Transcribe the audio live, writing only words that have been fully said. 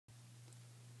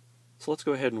So let's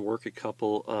go ahead and work a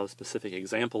couple of specific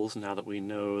examples now that we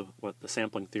know what the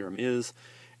sampling theorem is,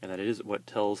 and that it is what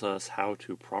tells us how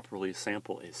to properly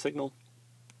sample a signal.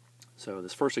 So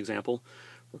this first example,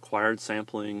 required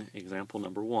sampling example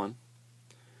number 1,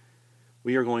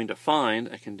 we are going to find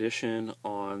a condition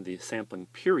on the sampling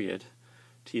period,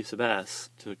 t sub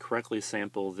s, to correctly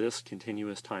sample this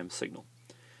continuous time signal.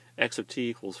 X of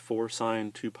t equals 4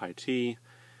 sine 2 pi t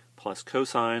plus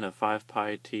cosine of 5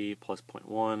 pi t plus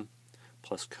 0.1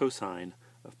 plus cosine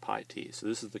of pi t. So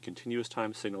this is the continuous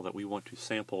time signal that we want to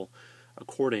sample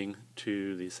according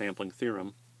to the sampling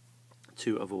theorem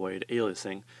to avoid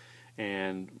aliasing.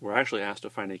 And we're actually asked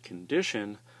to find a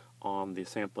condition on the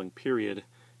sampling period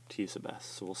t sub s.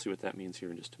 So we'll see what that means here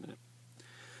in just a minute.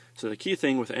 So the key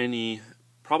thing with any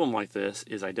problem like this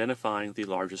is identifying the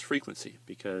largest frequency,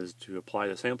 because to apply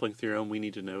the sampling theorem we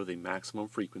need to know the maximum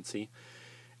frequency,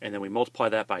 and then we multiply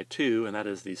that by 2, and that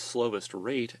is the slowest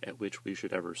rate at which we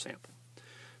should ever sample.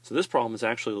 So this problem is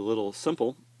actually a little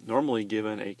simple. Normally,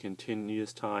 given a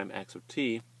continuous time x of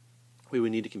t, we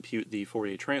would need to compute the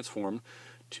Fourier transform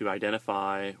to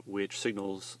identify which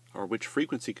signals or which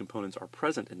frequency components are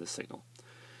present in the signal.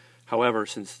 However,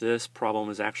 since this problem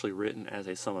is actually written as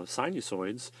a sum of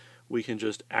sinusoids, we can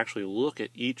just actually look at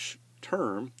each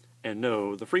term and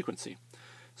know the frequency.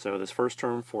 So this first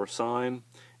term, for sine,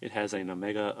 it has an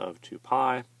omega of 2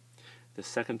 pi. The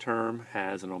second term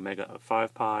has an omega of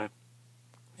 5 pi.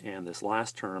 And this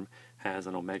last term has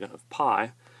an omega of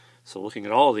pi. So looking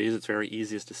at all of these, it's very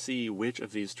easiest to see which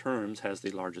of these terms has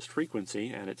the largest frequency,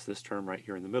 and it's this term right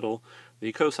here in the middle,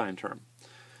 the cosine term.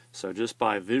 So just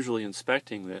by visually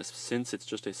inspecting this, since it's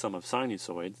just a sum of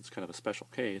sinusoids, it's kind of a special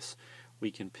case,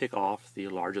 we can pick off the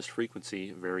largest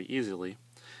frequency very easily.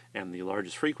 And the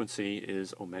largest frequency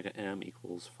is omega m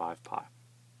equals 5 pi.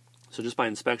 So just by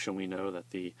inspection we know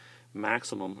that the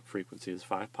maximum frequency is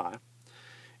 5 pi.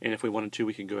 And if we wanted to,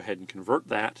 we can go ahead and convert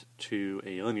that to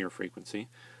a linear frequency.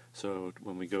 So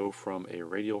when we go from a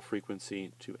radial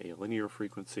frequency to a linear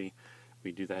frequency,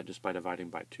 we do that just by dividing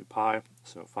by 2 pi.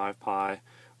 So 5 pi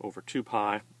over 2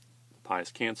 pi,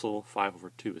 pi's cancel, 5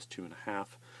 over 2 is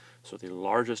 2.5. So the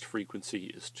largest frequency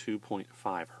is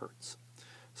 2.5 hertz.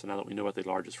 So now that we know what the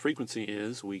largest frequency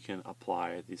is, we can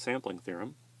apply the sampling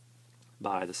theorem.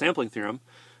 By the sampling theorem,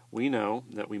 we know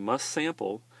that we must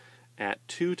sample at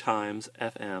 2 times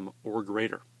FM or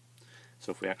greater.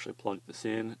 So if we actually plug this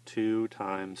in, 2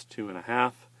 times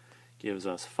 2.5 gives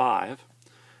us 5.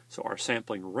 So our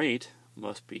sampling rate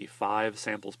must be 5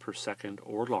 samples per second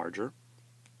or larger.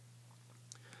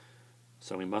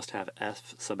 So we must have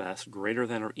f sub s greater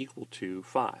than or equal to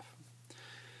 5.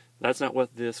 That's not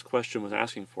what this question was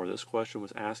asking for. This question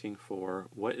was asking for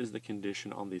what is the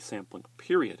condition on the sampling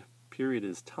period. Period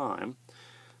is time,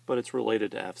 but it's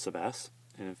related to f sub s,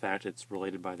 and in fact it's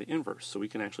related by the inverse. So we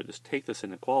can actually just take this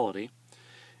inequality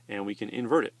and we can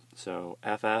invert it. So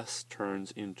fs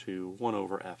turns into 1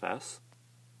 over fs,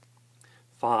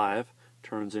 5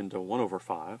 turns into 1 over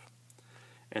 5,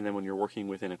 and then when you're working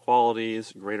with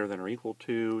inequalities, greater than or equal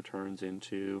to turns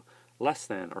into less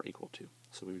than or equal to.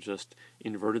 So we've just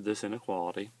inverted this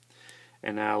inequality.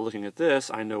 And now looking at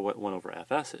this, I know what 1 over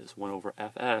fs is. 1 over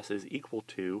fs is equal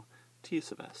to t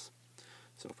sub s.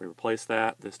 So if we replace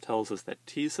that, this tells us that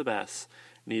t sub s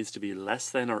needs to be less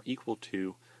than or equal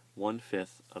to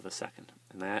 1/5 of a second.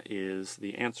 And that is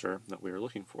the answer that we are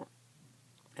looking for.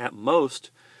 At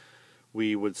most,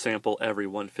 we would sample every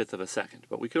 1/5 of a second,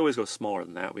 but we could always go smaller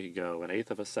than that. We could go 1/8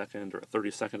 of a second, or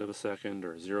 1/32 of a second,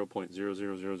 or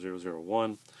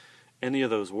 0.000001. Any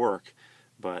of those work,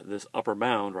 but this upper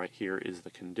bound right here is the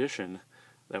condition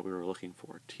that we were looking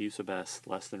for, t sub s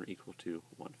less than or equal to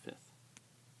 1/5.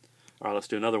 All right, let's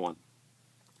do another one.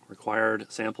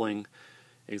 Required sampling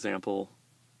example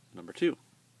number 2.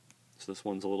 So this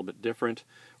one's a little bit different.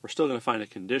 We're still going to find a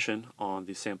condition on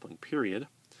the sampling period,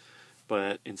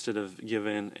 but instead of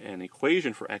given an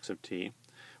equation for x of t,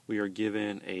 we are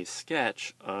given a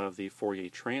sketch of the Fourier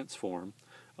transform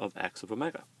of x of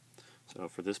omega. So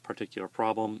for this particular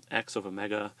problem, x of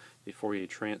omega, the Fourier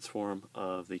transform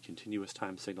of the continuous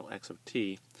time signal x of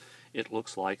t, it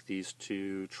looks like these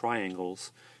two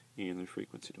triangles in the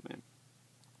frequency domain.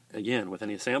 Again, with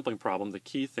any sampling problem, the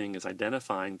key thing is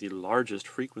identifying the largest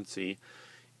frequency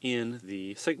in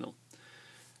the signal.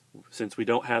 Since we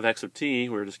don't have x of t,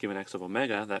 we're just given x of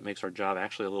omega, that makes our job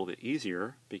actually a little bit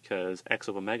easier because x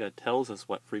of omega tells us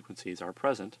what frequencies are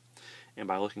present. And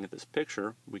by looking at this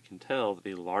picture, we can tell that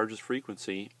the largest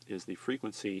frequency is the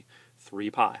frequency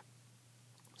 3 pi.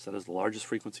 So that is the largest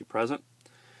frequency present.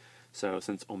 So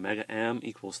since omega m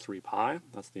equals 3 pi,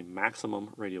 that's the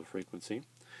maximum radial frequency,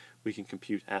 we can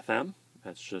compute Fm,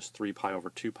 That's just 3 pi over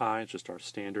 2 pi. It's just our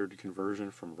standard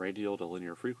conversion from radial to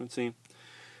linear frequency,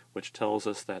 which tells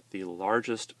us that the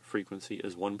largest frequency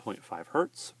is 1.5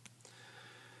 hertz.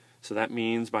 So that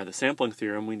means by the sampling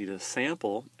theorem, we need to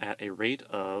sample at a rate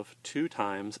of 2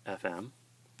 times FM,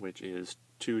 which is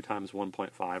 2 times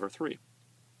 1.5, or 3.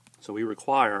 So we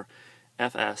require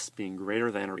Fs being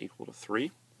greater than or equal to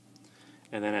 3.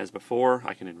 And then as before,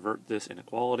 I can invert this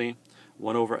inequality.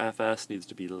 1 over Fs needs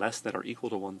to be less than or equal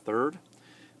to 1/3,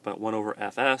 but 1 over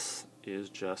Fs is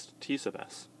just T sub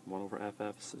s. 1 over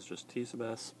Fs is just T sub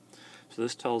s. So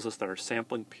this tells us that our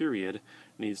sampling period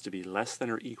needs to be less than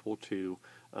or equal to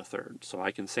 1/3. So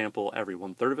I can sample every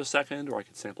 1/3 of a second, or I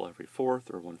can sample every 1/4,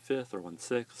 or 1/5, or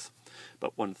 1/6.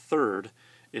 But 1/3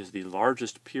 is the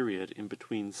largest period in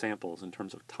between samples in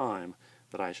terms of time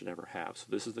that I should ever have. So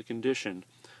this is the condition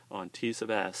on T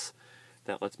sub s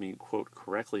that lets me, quote,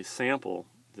 correctly sample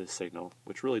this signal,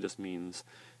 which really just means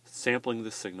sampling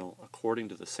the signal according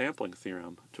to the sampling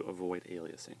theorem to avoid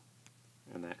aliasing.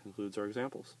 And that concludes our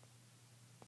examples.